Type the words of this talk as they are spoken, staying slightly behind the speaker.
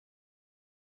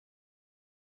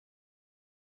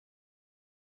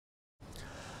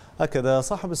أكد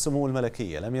صاحب السمو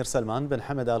الملكي الأمير سلمان بن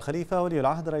حمد آل خليفة ولي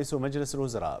العهد رئيس مجلس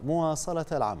الوزراء مواصلة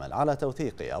العمل على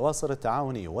توثيق أواصر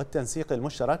التعاون والتنسيق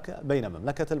المشترك بين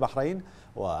مملكة البحرين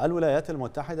والولايات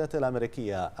المتحدة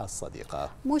الأميركية الصديقة،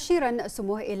 مشيرا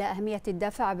سموه إلى أهمية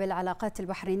الدفع بالعلاقات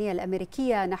البحرينية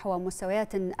الأميركية نحو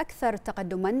مستويات أكثر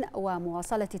تقدما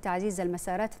ومواصلة تعزيز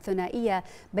المسارات الثنائية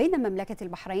بين مملكة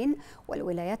البحرين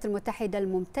والولايات المتحدة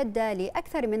الممتدة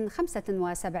لأكثر من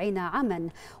 75 عاما،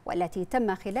 والتي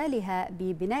تم خلالها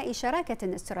ببناء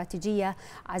شراكة استراتيجية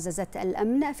عززت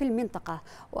الأمن في المنطقة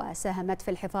وساهمت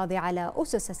في الحفاظ على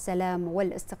أسس السلام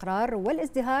والاستقرار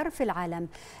والازدهار في العالم،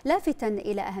 لافتا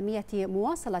إلى أهمية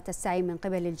مواصلة السعي من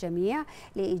قبل الجميع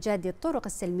لإيجاد الطرق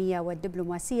السلمية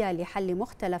والدبلوماسية لحل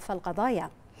مختلف القضايا.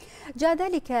 جاء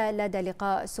ذلك لدى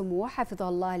لقاء سموه حفظه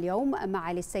الله اليوم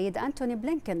مع السيد أنتوني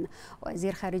بلينكن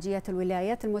وزير خارجية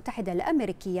الولايات المتحدة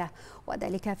الأميركية،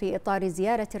 وذلك في إطار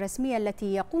زيارة رسمية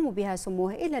التي يقوم بها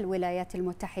سموه إلى الولايات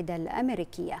المتحدة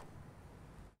الأميركية.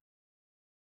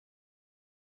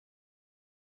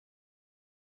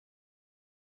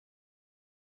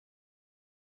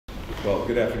 Well,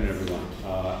 good afternoon, everyone.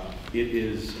 It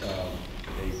is a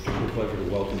true pleasure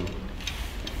to welcome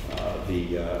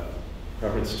the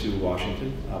reference to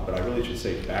Washington, but I really should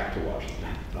say back to Washington.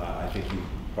 I think you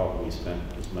probably spent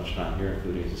as much time here,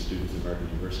 including as a student at American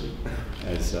University,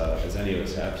 as any of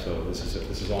us have. So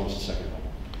this is almost a second home,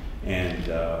 and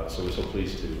so we're so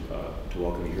pleased to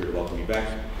welcome you here, to welcome you back.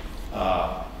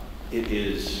 It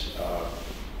is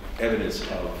evidence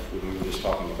of, when we were just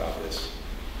talking about this,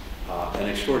 an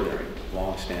extraordinary,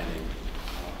 long-standing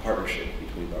partnership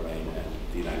between Bahrain and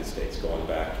the United States, going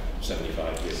back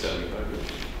 75 years.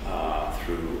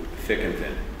 Through thick and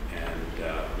thin, and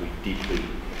we deeply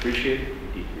appreciate it,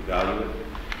 we deeply value it,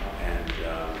 and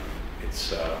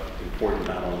it's important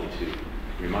not only to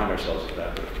remind ourselves of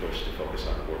that, but of course to focus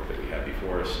on the work that we have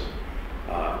before us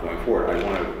going forward. I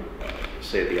want to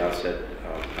say at the outset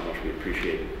how much we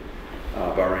appreciate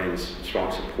Bahrain's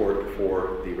strong support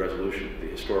for the resolution, the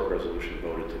historic resolution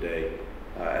voted today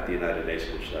at the United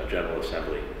Nations General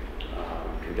Assembly,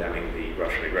 condemning the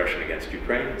Russian aggression against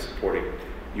Ukraine and supporting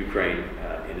Ukraine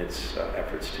in its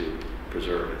efforts to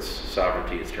preserve its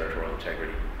sovereignty, its territorial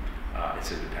integrity,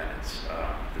 its independence.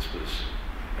 This was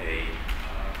a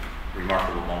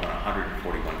remarkable moment,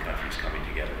 141 countries coming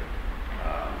together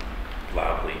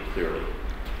loudly, clearly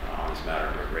on this matter.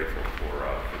 We're grateful for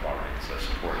Bahrain's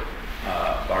support.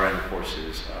 Bahrain, of course,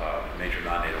 is a major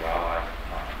non-NATO ally,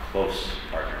 a close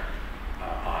partner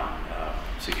on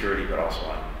security, but also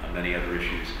on many other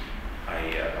issues. I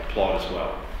applaud as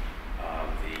well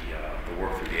the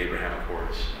work through the Abraham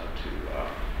Accords to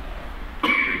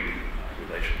bring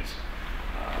relations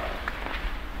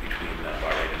between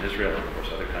Bahrain and Israel, and of course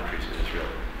other countries in Israel,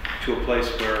 to a place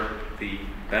where the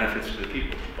benefits to the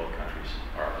people of both countries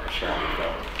are strongly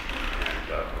felt, and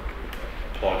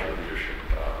applaud your leadership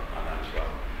on that as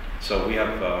well. So we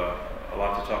have a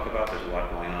lot to talk about. There's a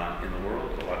lot going on in the world,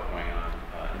 a lot going on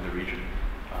in the region,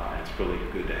 and it's really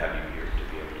good to have you here to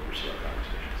be able to pursue our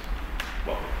conversations.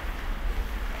 Welcome.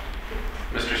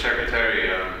 Mr. Secretary,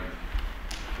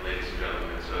 ladies and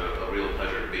gentlemen, it's a real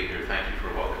pleasure to be here. Thank you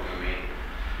for welcoming me.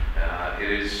 It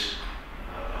is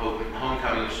a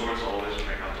homecoming of sorts always when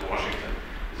I come to Washington.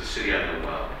 It's a city I know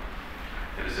well.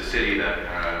 It is a city that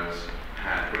has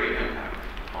had great impact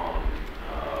on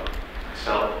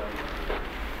myself,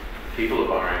 the people of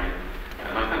Bahrain,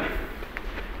 and my country.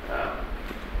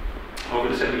 Over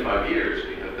the 75 years,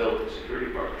 we have built a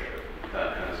security partnership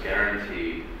that has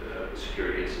guaranteed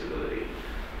security and stability,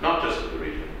 not just of the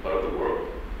region, but of the world.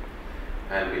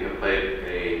 And we have played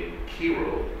a key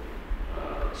role,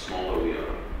 small though we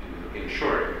are, in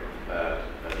ensuring that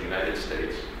the United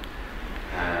States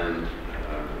and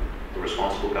the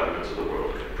responsible governments of the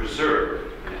world can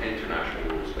preserve an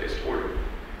international rules-based order.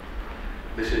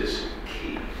 This is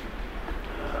key.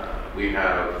 We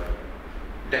have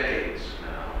decades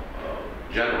now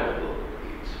of general political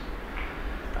peace,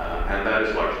 and that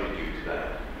is largely due to that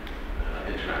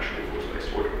international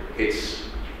rules-based order. Its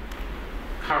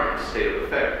current state of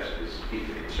affairs is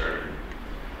deeply concerning,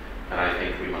 and I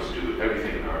think we must do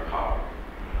everything in our power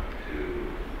to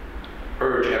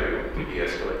urge everyone to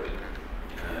de-escalate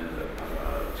and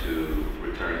to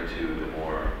return to the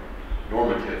more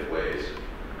normative ways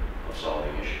of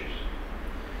solving issues.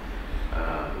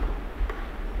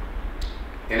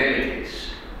 In any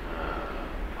case,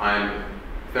 I'm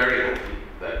very happy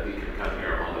that we can come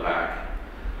here on the back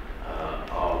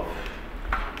of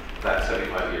that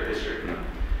 75-year history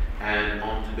and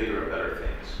on to bigger and better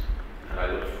things. And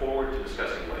I look forward to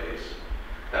discussing ways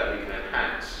that we can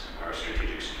enhance our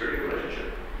strategic security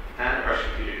relationship and our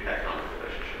strategic economic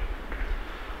relationship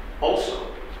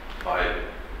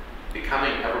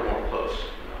becoming ever more close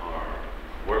in our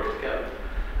work together,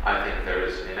 I think there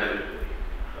is inevitably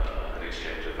an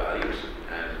exchange of values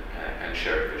and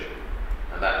shared vision,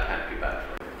 and that can't be bad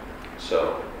for it.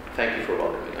 So thank you for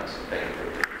welcoming us, and thank you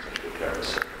for taking such good care of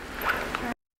us.